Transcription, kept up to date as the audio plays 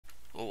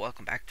Well,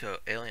 welcome back to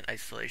Alien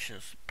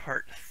Isolation's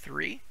Part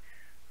 3,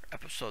 or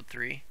Episode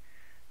 3.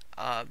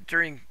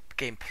 During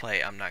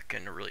gameplay, I'm not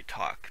going to really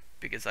talk,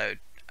 because I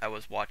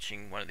was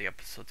watching one of the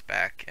episodes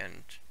back,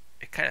 and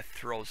it kind of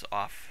throws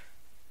off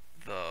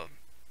the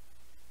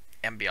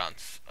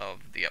ambiance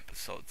of the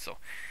episode. So,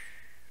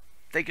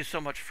 thank you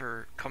so much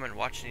for coming and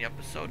watching the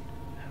episode.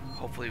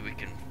 Hopefully we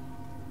can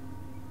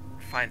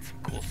find some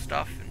cool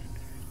stuff and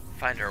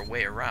find our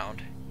way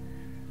around.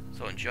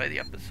 So enjoy the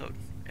episode,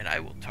 and I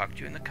will talk to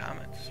you in the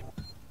comments.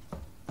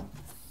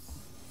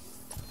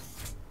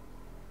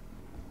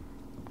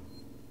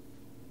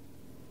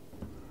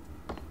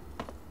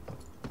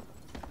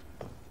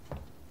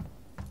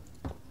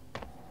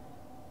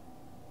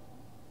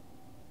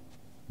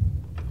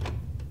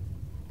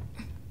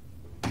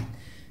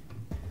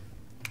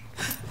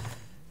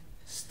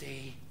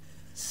 Stay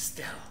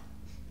still.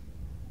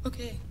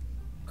 Okay.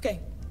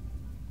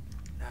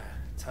 Now,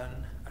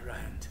 turn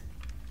around.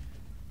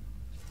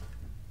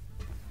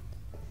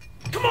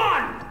 Come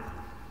on!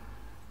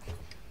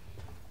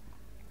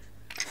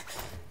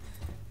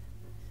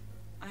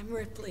 I'm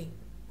Ripley.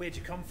 Where'd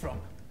you come from?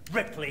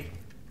 Ripley?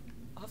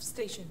 Off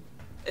station.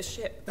 A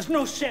ship. There's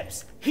no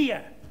ships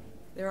here!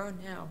 There are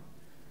now.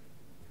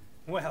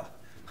 Well,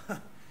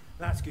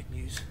 that's good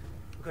news,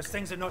 because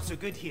things are not so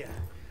good here.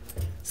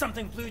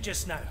 Something blue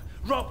just now.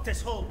 Rocked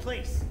this whole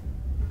place.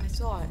 I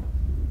saw it.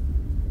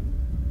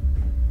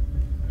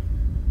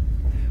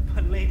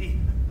 But lady,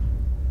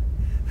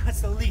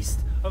 that's the least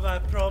of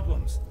our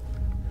problems.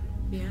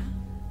 Yeah?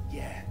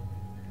 Yeah.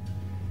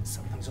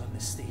 Something's on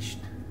this station.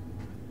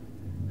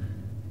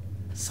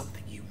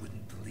 Something you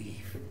wouldn't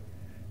believe.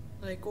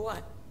 Like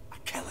what? A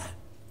killer.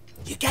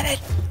 You get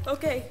it?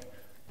 Okay.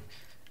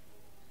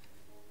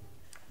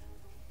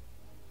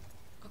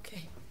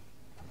 Okay.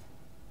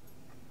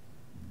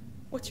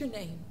 What's your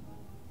name?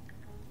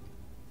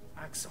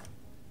 Axel.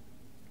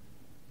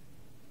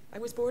 I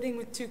was boarding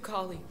with two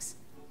colleagues.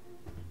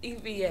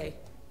 EVA.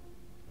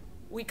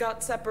 We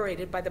got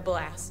separated by the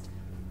blast.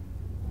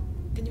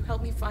 Can you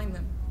help me find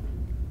them?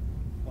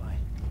 Why?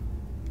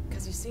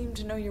 Because you seem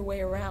to know your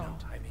way around.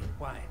 No, I mean,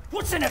 why?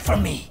 What's in it for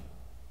me?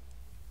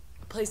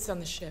 A place on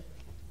the ship.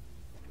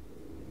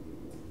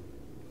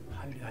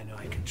 How do I know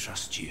I can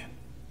trust you?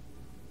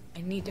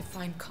 I need to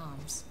find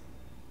comms.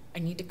 I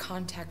need to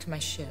contact my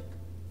ship.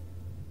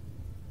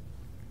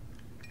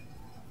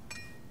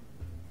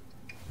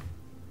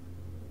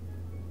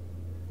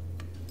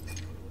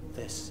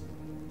 This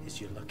is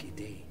your lucky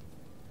day.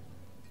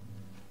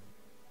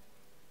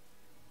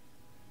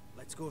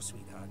 Let's go,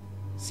 sweetheart.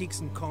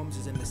 Seeks and Comms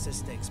is in the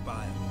Systex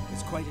spire.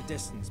 It's quite a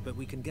distance, but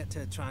we can get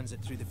to a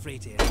transit through the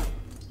freight area.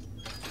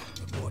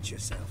 But watch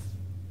yourself.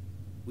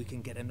 We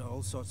can get into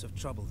all sorts of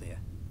trouble there,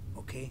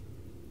 okay?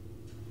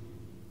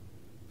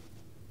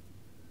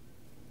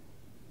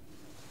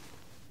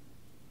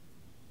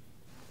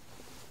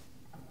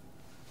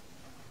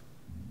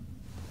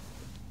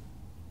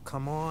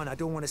 Come on, I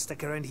don't want to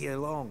stick around here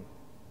long.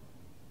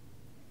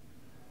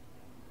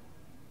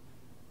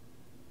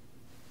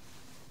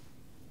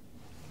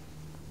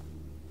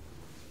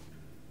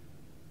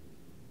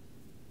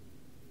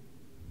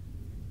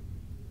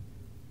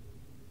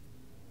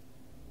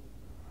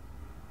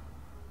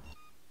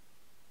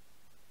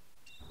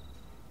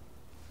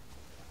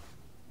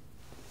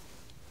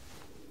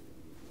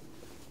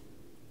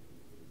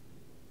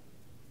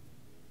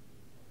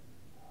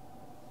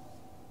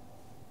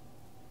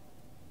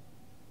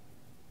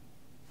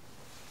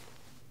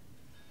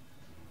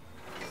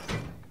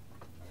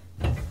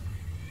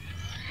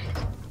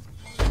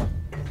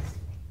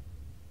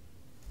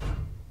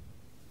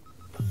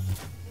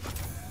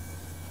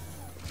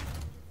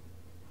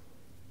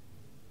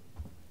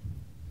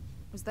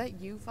 Was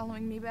that you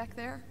following me back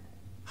there?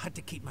 Had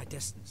to keep my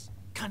distance.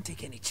 Can't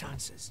take any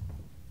chances.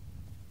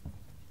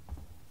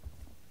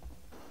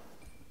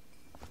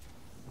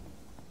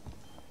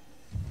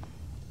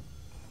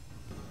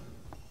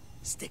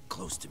 Stick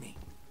close to me.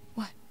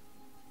 What?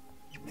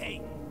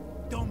 Hey,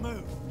 don't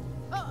move.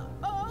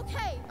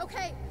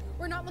 Okay.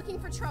 We're not looking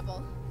for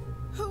trouble.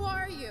 Who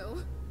are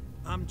you?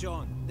 I'm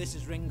John. This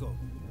is Ringo.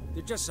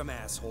 They're just some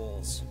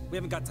assholes. We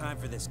haven't got time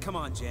for this. Come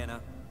on, Jana.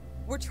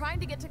 We're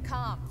trying to get to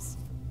comms.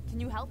 Can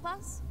you help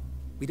us?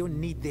 We don't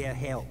need their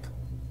help.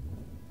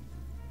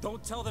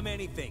 Don't tell them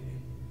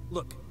anything.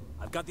 Look,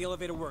 I've got the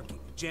elevator working.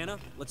 Jana,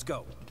 let's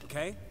go,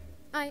 okay?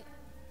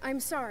 I'm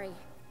sorry.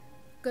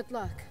 Good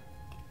luck.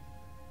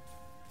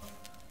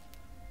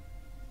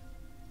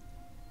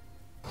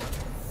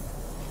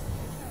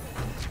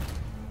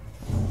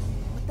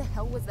 What the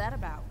hell was that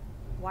about?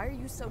 Why are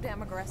you so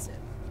damn aggressive?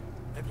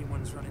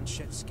 Everyone's running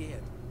shit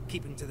scared.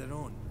 Keeping to their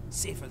own.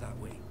 Safer that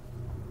way.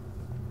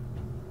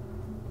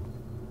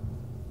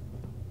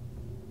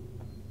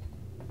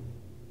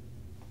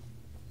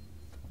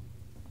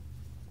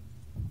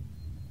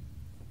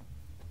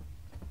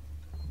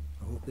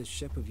 I hope this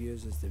ship of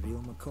yours is the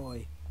real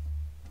McCoy.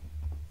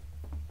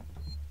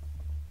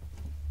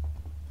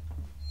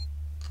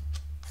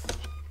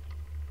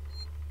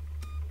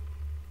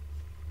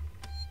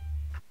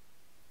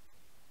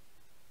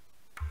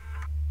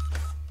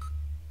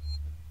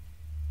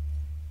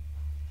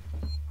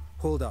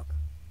 Hold up.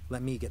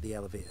 Let me get the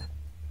elevator.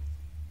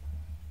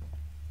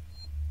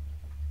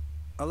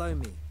 Allow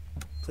me.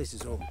 Place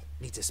is old.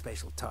 Needs a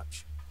special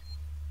touch.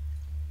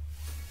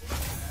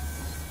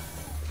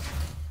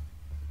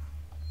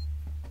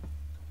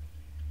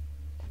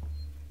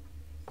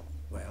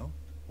 Well,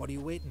 what are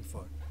you waiting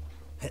for?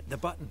 Hit the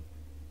button.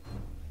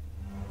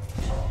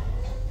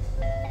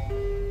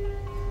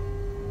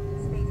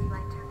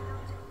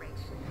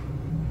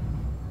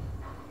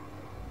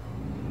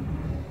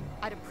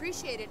 I'd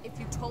appreciate it if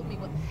you told me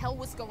what the hell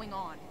was going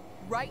on.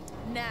 Right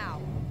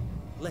now.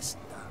 Listen,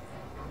 darling.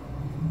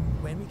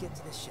 When we get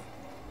to the ship,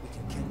 we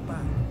can kick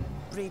back,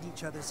 braid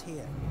each other's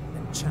hair,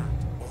 and chat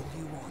all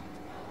you want.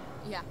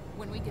 Yeah,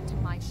 when we get to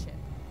my ship.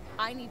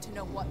 I need to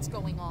know what's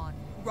going on.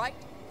 Right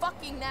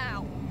fucking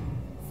now.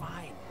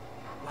 Fine.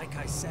 Like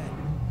I said,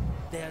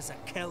 there's a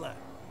killer.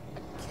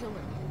 A killer?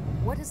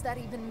 What does that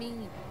even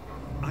mean?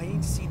 I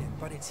ain't seen it,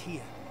 but it's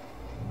here.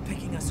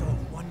 Picking us off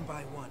one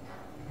by one.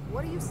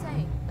 What are you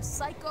saying? A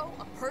psycho?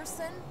 A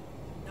person?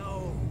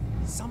 No,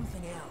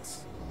 something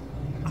else.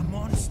 A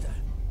monster.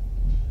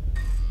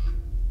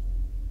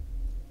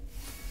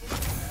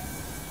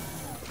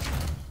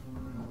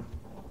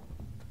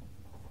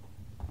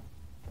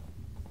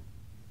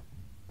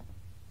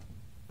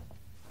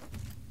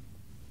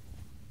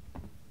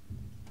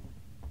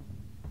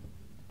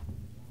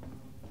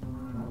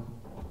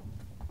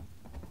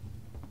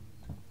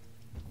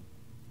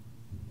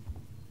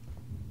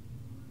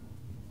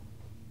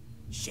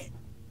 Shit,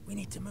 we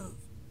need to move.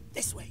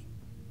 This way.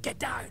 Get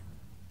down.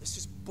 This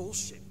is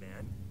bullshit,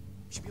 man.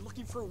 We should be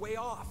looking for a way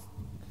off.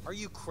 Are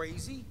you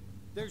crazy?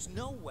 There's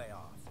no way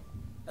off.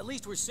 At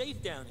least we're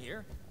safe down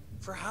here.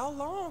 For how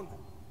long?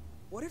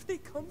 What if they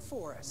come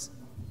for us?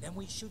 Then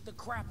we shoot the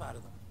crap out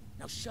of them.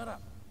 Now shut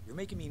up. You're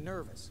making me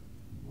nervous.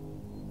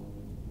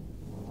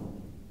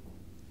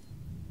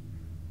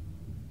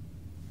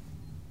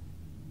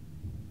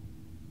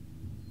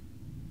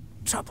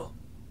 Trouble.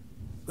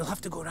 We'll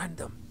have to go round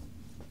them.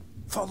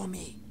 Follow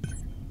me.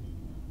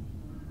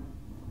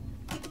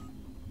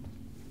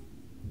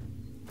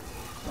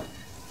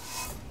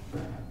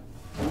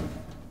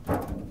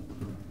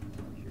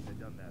 Shouldn't have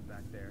done that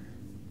back there.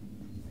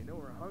 I know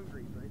we're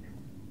hungry, but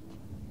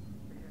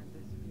man,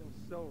 this feels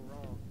so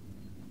wrong.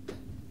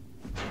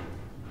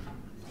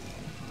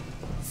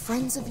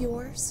 Friends of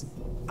yours?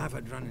 I've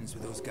had run-ins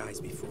with those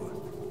guys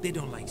before. They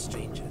don't like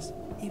strangers.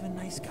 Even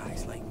nice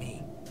guys like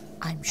me.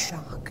 I'm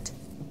shocked.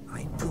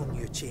 I ain't pulling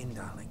your chain,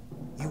 darling.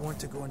 You want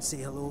to go and say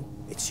hello?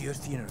 It's your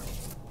funeral.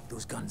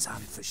 Those guns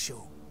aren't for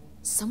show.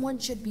 Someone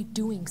should be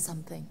doing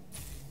something.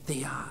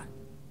 They are.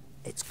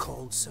 It's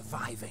called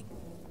surviving.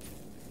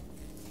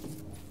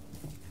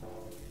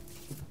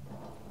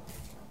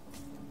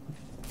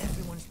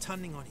 Everyone's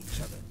turning on each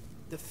other.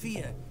 The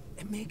fear,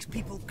 it makes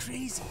people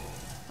crazy.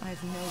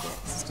 I've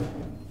noticed.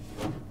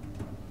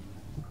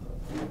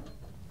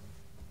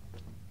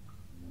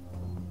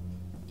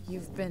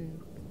 You've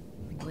been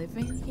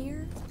living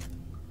here?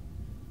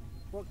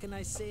 What can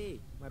I say?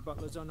 My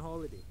butler's on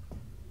holiday.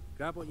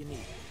 Grab what you need.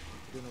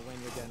 I don't know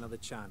when you'll get another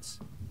chance.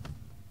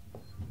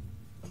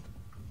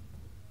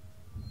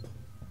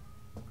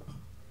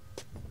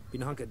 Been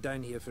hunkered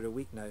down here for a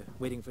week now,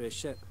 waiting for a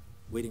ship.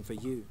 Waiting for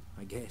you,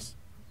 I guess.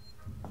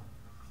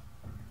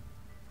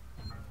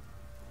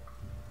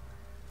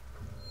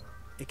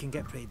 It can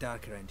get pretty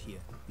dark around here.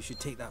 You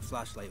should take that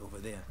flashlight over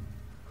there.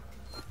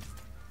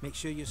 Make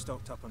sure you're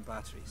stocked up on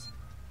batteries.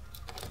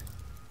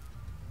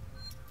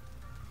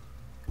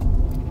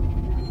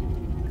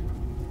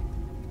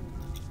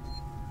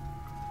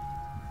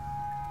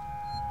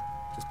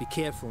 Just be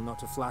careful not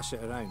to flash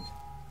it around.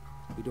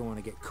 We don't want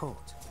to get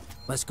caught.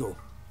 Let's go.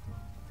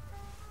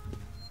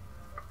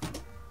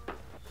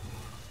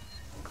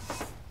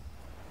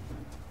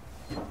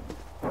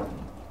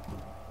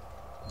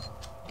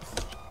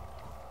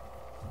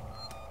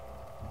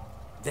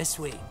 This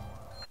way.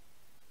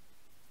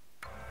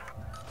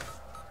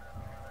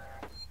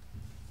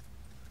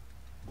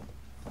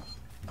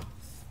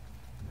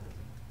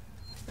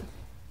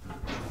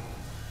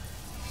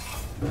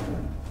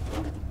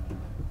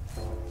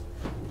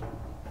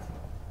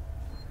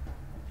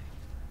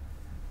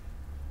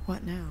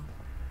 What now?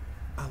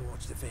 I'll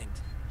watch the vent.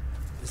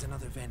 There's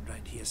another vent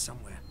round here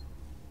somewhere.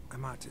 I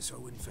marked it so I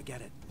wouldn't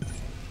forget it.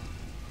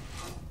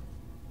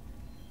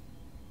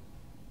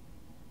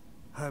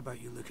 How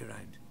about you look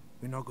around?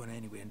 We're not going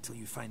anywhere until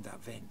you find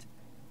that vent.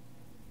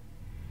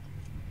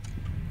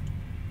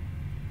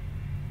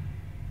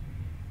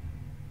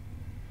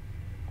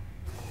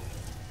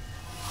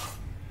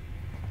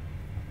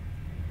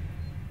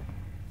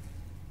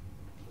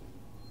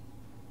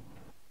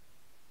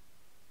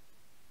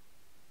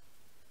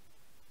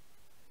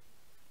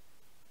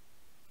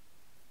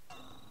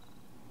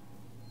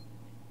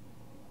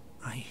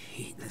 I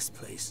hate this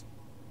place.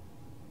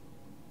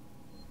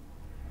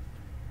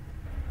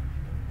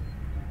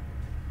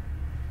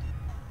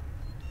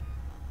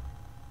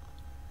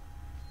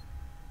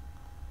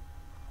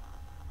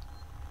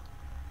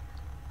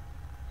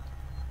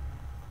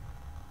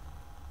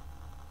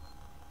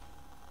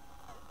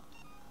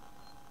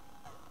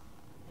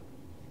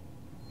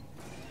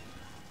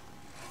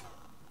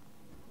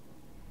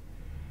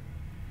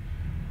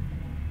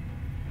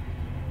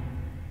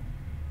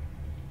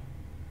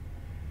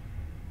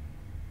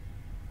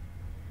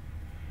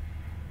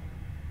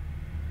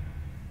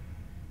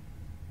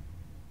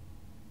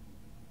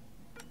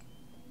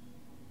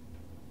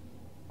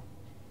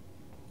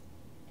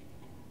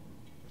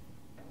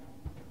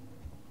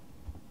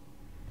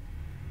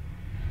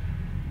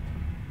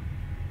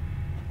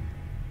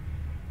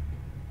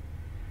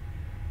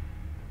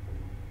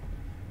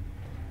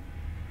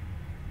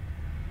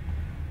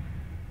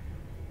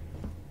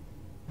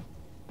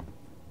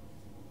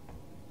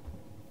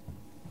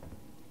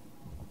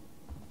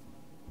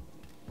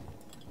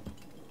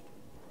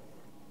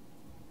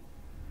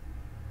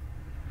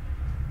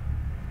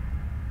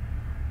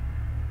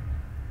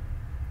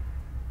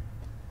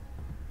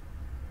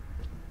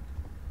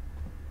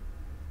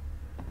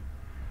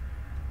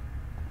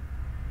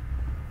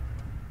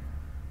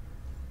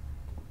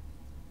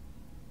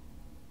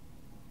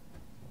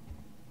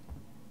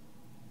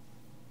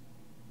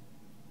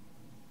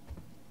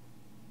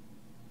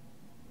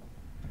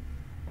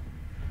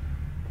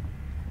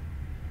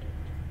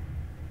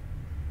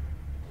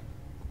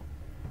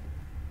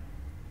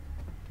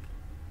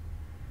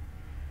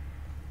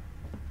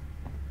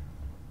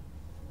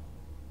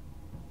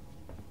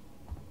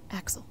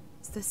 Axel,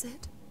 is this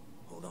it?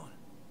 Hold on.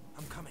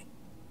 I'm coming.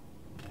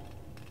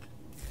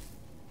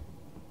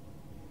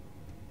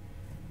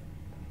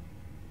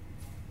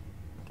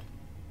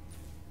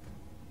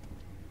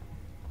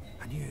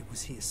 I knew it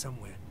was here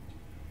somewhere.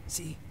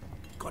 See?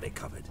 Got it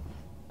covered.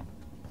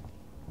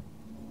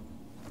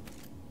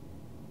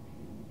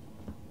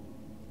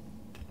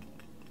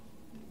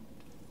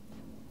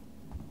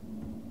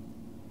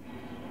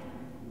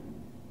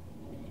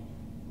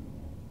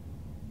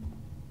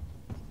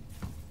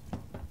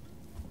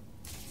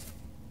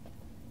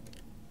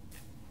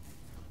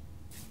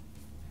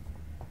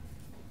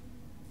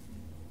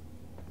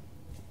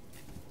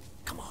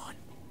 Come on.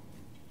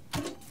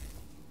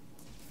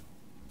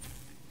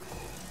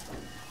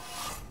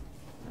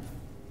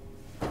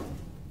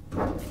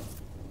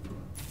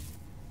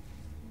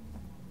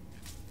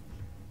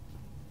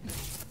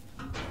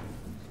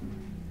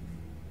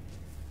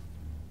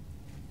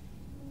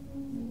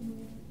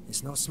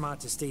 It's not smart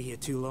to stay here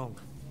too long.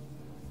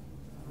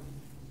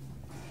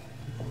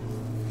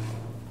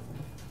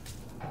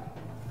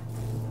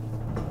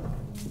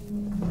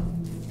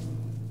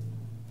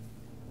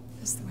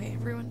 Is the way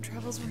everyone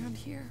travels around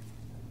here?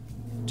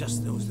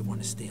 Just those that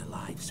want to stay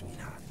alive,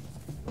 sweetheart.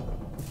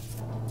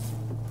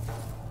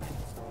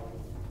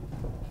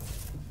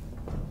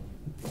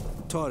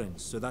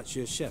 Torrens, so that's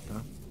your ship,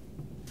 huh?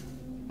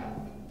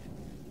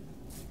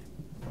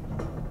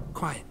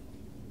 Quiet.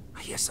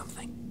 I hear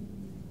something.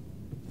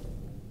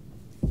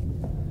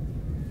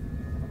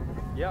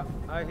 Yeah,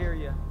 I hear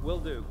you. Will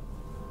do.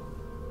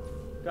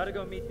 Gotta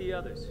go meet the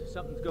others.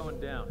 Something's going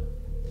down.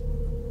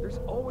 There's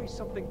always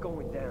something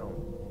going down.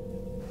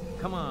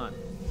 Come on.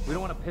 We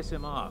don't want to piss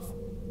him off.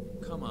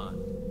 Come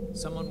on.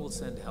 Someone will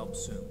send help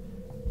soon.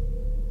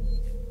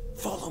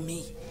 Follow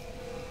me.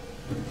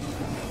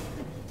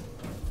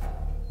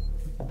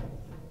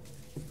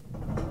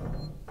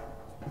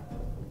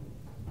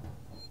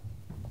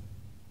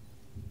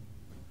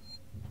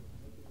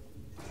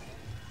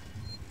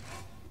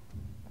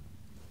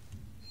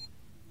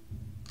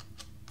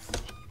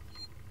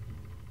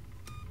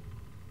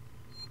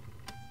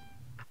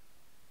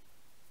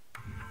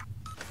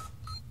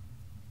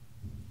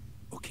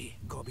 Okay,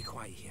 gotta be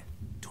quiet here.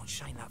 Don't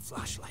shine that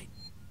flashlight.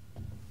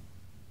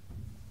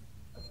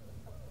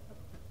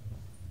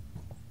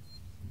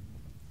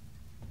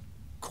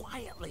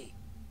 Quietly.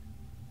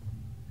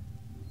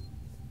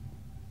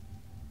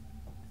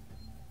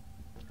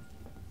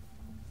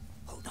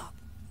 Hold up.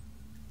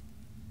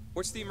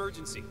 What's the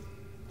emergency?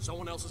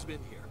 Someone else has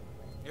been here.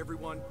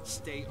 Everyone,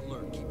 stay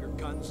alert. Keep your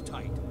guns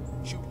tight.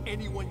 Shoot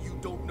anyone you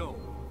don't know.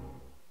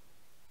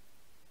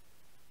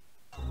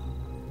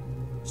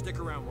 Stick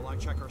around while I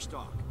check our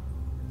stock.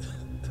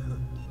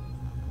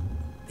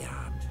 They're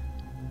armed.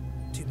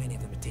 Too many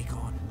of them to take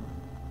on.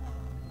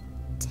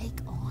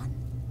 Take on?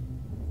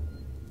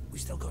 We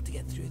still got to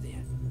get through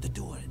there. The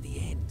door at the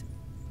end.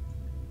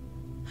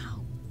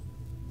 How?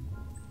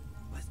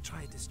 Let's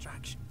try a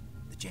distraction.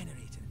 The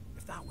generator.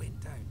 If that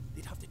went down,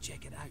 they'd have to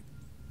check it out.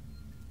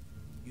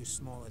 You're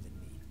smaller than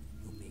me.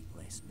 You'll make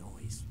less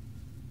noise.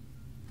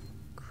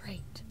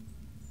 Great.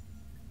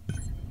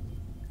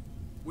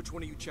 Which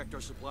one of you checked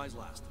our supplies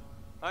last?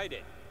 I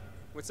did.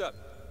 What's up?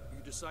 You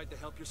decide to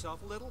help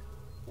yourself a little?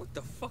 What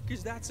the fuck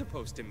is that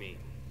supposed to mean?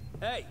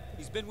 Hey,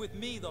 he's been with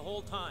me the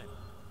whole time.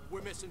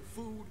 We're missing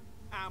food,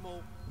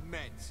 ammo,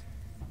 meds.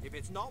 If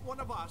it's not one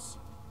of us,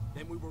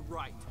 then we were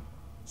right.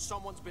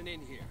 Someone's been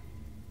in here.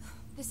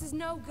 This is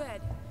no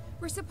good.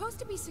 We're supposed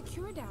to be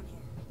secure down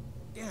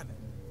here. Damn it.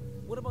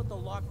 What about the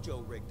lock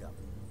Joe rigged up?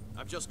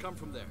 I've just come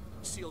from there.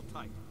 Sealed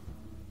tight.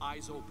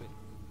 Eyes open.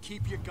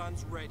 Keep your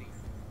guns ready.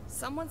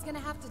 Someone's gonna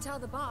have to tell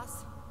the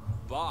boss.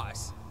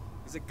 Boss?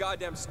 He's a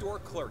goddamn store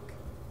clerk.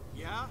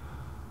 Yeah?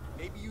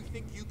 Maybe you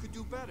think you could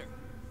do better.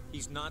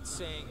 He's not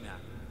saying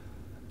that.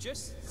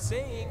 Just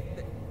saying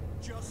that...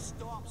 Just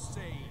stop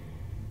saying.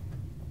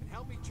 And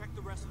help me check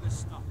the rest of this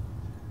stuff.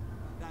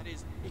 That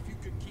is, if you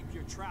could keep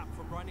your trap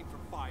from running for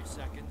 5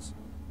 seconds.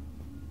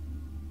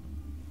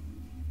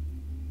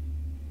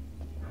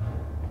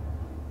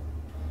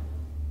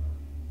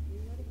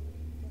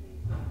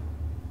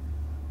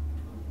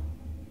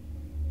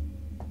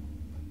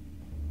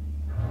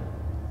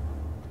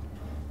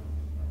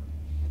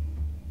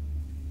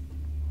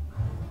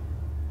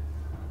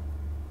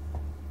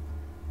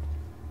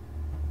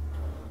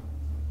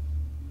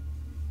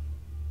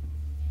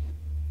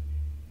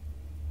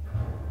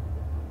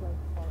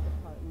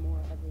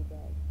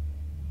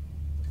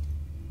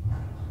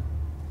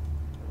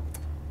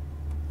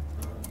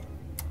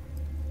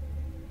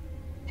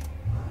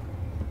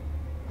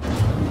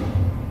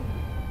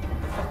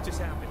 Just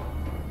happened.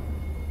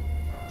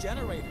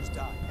 Generators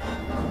died.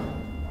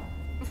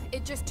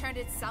 It just turned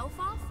itself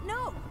off?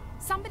 No!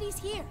 Somebody's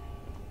here.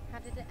 How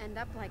did it end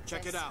up like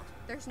Check this? it out.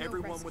 There's no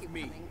Everyone rescue with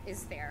me. coming,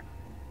 is there?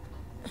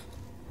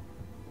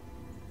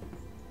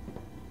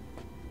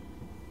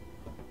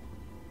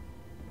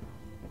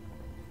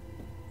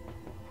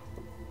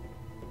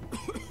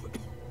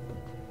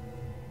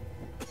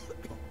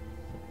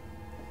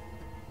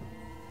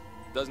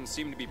 Doesn't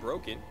seem to be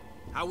broken.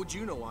 How would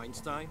you know,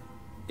 Einstein?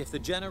 If the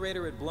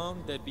generator had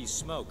blown, there'd be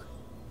smoke.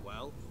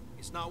 Well,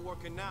 it's not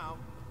working now.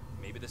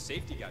 Maybe the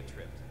safety got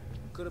tripped.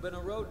 Could have been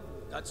a rodent.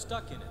 Got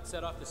stuck in it,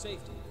 set off the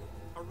safety.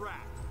 A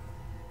rat.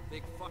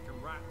 Big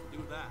fucking rat to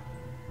do that.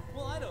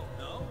 Well, I don't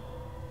know.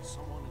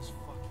 Someone is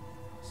fucking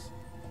with us.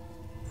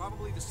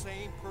 Probably the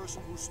same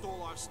person who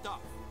stole our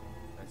stuff.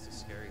 That's a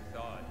scary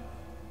thought.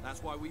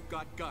 That's why we've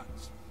got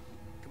guns.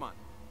 Come on,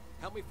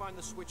 help me find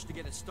the switch to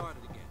get it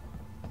started again.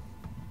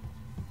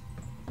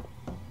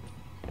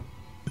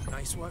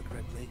 Nice work,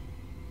 Ripley.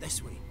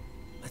 This way.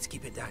 Let's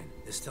keep it down.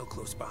 They're still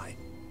close by.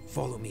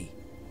 Follow me.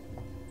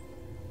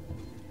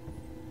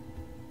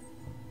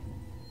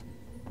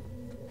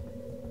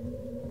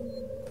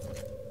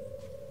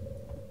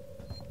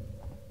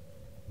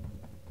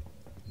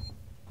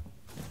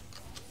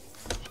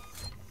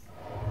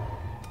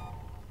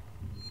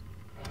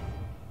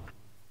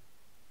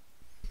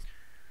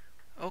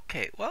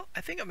 Okay, well,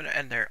 I think I'm going to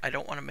end there. I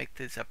don't want to make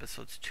these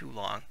episodes too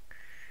long.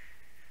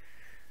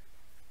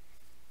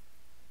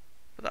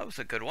 But that was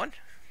a good one.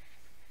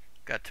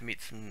 Got to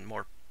meet some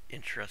more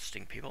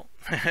interesting people.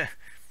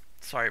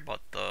 Sorry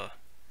about the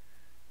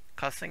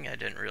cussing. I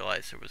didn't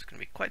realize there was going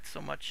to be quite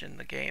so much in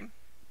the game.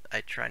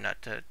 I try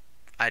not to...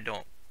 I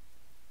don't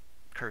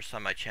curse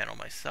on my channel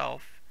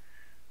myself.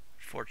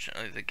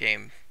 Fortunately,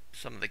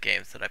 some of the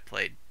games that I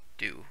played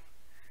do.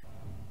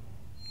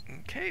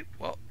 Okay,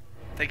 well,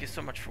 thank you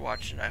so much for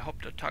watching. I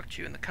hope to talk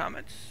to you in the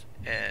comments,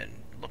 and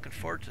looking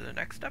forward to the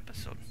next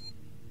episode.